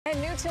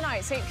new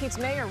tonight, St. Pete's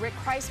Mayor Rick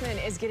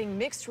Kriseman is getting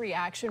mixed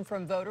reaction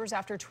from voters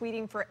after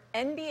tweeting for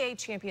NBA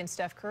champion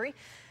Steph Curry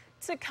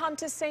to come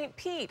to St.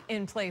 Pete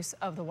in place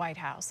of the White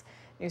House.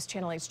 News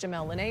Channel 8's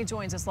Jamel Lene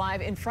joins us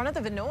live in front of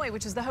the Vinoy,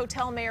 which is the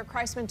hotel Mayor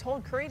Kriseman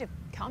told Curry to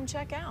come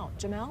check out.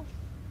 Jamel?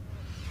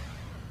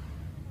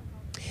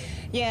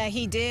 Yeah,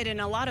 he did,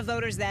 and a lot of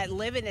voters that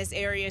live in this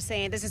area are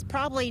saying this is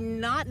probably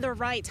not the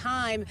right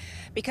time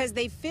because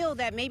they feel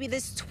that maybe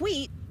this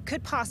tweet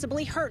could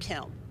possibly hurt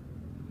him.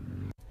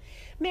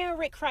 Mayor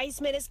Rick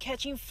Kriseman is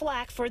catching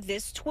flack for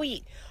this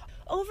tweet.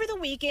 Over the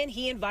weekend,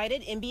 he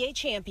invited NBA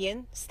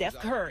champion Steph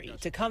Curry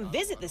to come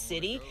visit the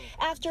city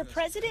after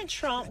President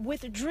Trump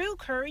withdrew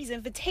Curry's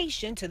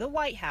invitation to the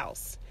White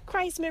House.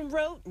 Kriseman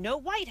wrote, "No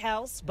White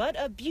House, but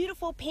a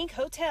beautiful pink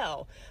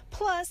hotel,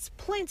 plus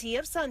plenty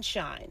of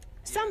sunshine."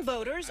 Some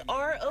voters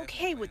are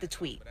okay with the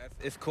tweet.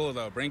 It's cool,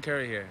 though. Bring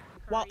Curry here.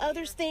 While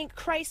others think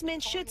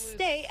Kriseman should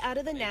stay out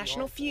of the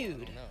national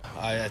feud.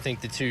 I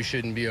think the two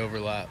shouldn't be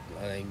overlapped.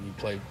 I think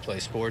you play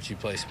sports,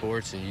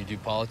 and you do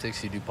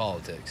politics,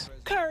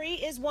 Curry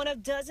is one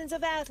of dozens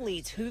of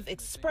athletes who've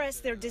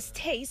expressed their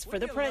distaste for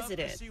the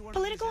president.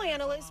 Political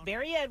analyst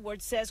Barry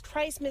Edwards says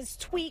Kriseman's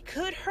tweet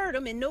could hurt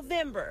him in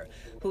November,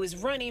 who is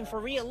running for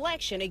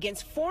re-election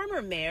against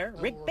former Mayor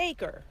Rick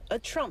Baker, a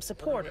Trump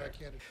supporter.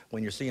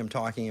 When you see him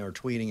talking or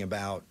tweeting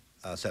about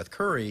Seth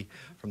Curry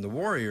from the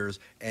Warriors,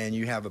 and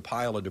you have a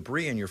pile of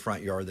debris in your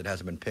front yard that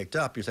hasn't been picked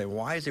up, you say,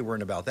 why is he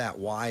worrying about that?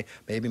 Why?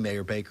 Maybe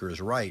Mayor Baker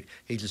is right.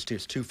 He's just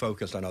too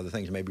focused on other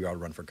things. Maybe he ought to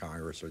run for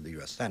Congress or the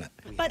U.S. Senate.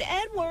 But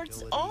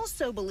Edwards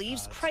also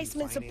believes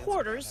Kriseman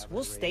supporters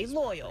will stay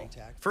loyal.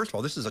 First of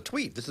all, this is a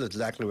tweet. This is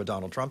exactly what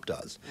Donald Trump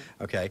does,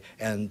 okay?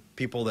 And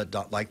people that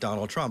don't like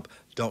Donald Trump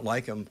don't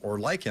like him or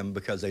like him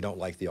because they don't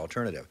like the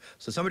alternative.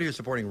 So somebody who's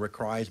supporting Rick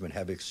Kriseman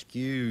have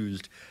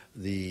excused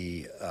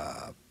the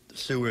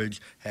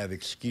sewage, have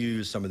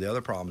excused some of the other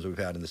problems we've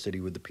had in the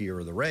city with the pier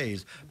or the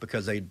Rays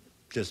because they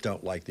just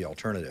don't like the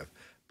alternative.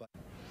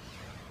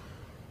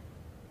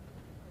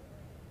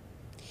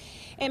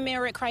 And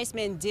Mayor Rick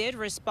Kriseman did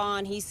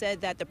respond. He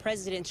said that the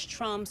president's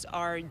trumps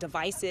are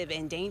divisive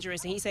and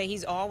dangerous. And he said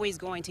he's always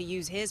going to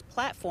use his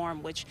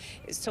platform, which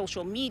is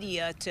social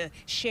media, to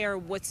share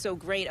what's so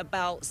great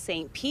about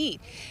St.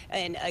 Pete.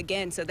 And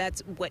again, so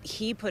that's what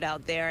he put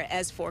out there.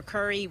 As for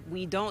Curry,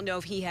 we don't know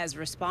if he has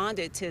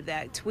responded to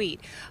that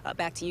tweet.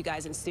 Back to you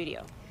guys in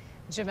studio.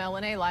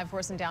 Jamel Lene live for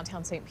us in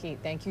downtown St. Pete.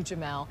 Thank you,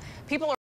 Jamel. People are